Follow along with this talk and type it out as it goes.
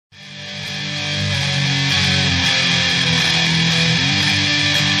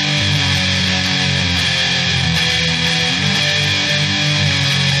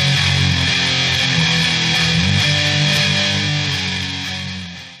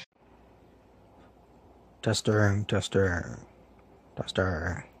Testing, testing,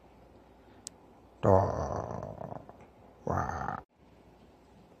 testing. Oh, wow.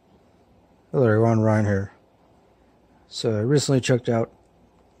 Hello everyone, Ryan here. So I recently checked out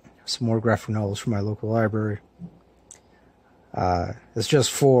some more graphic novels from my local library. It's just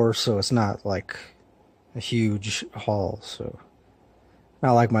 4, so it's not like a huge haul, so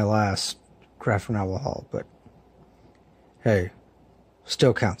not like my last graphic novel haul, but hey,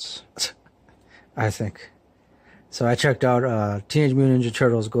 still counts, I think. So I checked out Teenage Mutant Ninja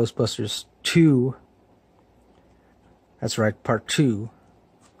Turtles Ghostbusters 2. That's right, part 2.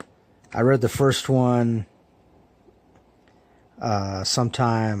 I read the first one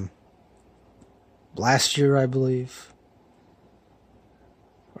sometime last year, I believe.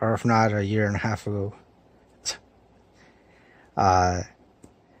 Or if not, a year and a half ago.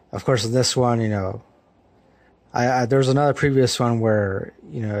 Of course, this one, you know, there's another previous one where,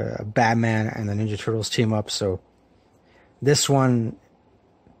 you know, Batman and the Ninja Turtles team up, so this one,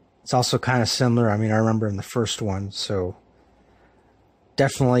 it's also kind of similar. I mean, I remember in the first one, so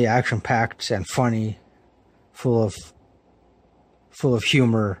definitely action-packed and funny, full of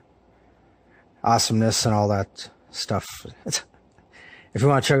humor, awesomeness, and all that stuff. If you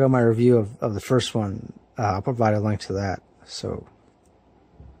want to check out my review of the first one, I'll provide a link to that. So,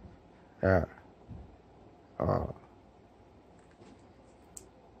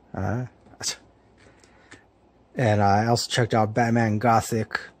 and I also checked out Batman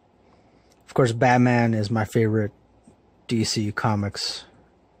Gothic. Of course, Batman is my favorite DC Comics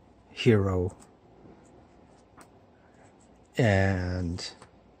hero. And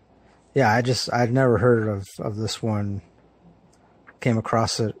yeah, I'd never heard of this one. Came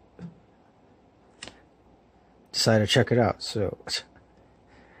across it. Decided to check it out. So,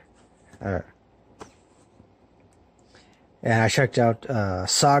 and I checked out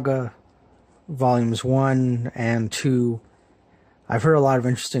Saga Volumes 1 and 2. I've heard a lot of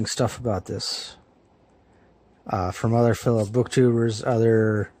interesting stuff about this from other fellow booktubers,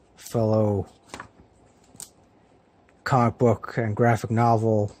 other fellow comic book and graphic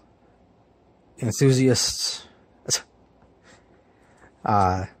novel enthusiasts.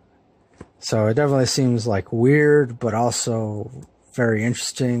 So it definitely seems like weird, but also very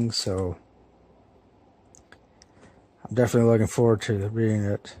interesting. So I'm definitely looking forward to reading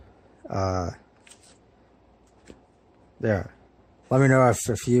it. Yeah. Let me know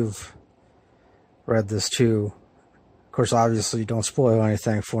if you've read this too. Of course, obviously, don't spoil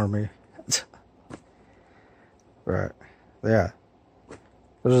anything for me. Right. Yeah.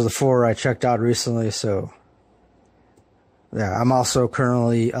 Those are the 4 I checked out recently, so yeah, I'm also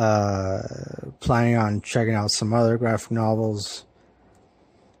currently planning on checking out some other graphic novels.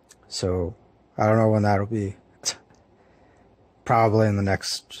 So I don't know when that'll be. Probably in the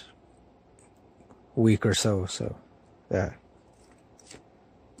next week or so. So yeah.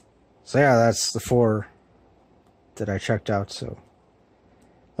 So yeah, that's the 4 that I checked out. So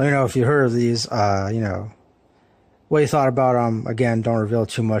let me know if you heard of these. You know, what you thought about them. Again, don't reveal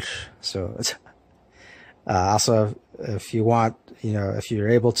too much. So it's also, if you want, you know, if you're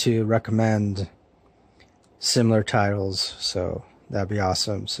able to recommend similar titles, so that'd be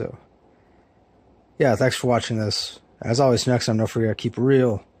awesome. So yeah, thanks for watching this. As always, next time, don't forget to keep it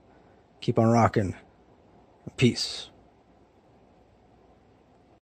real, keep on rocking. Peace.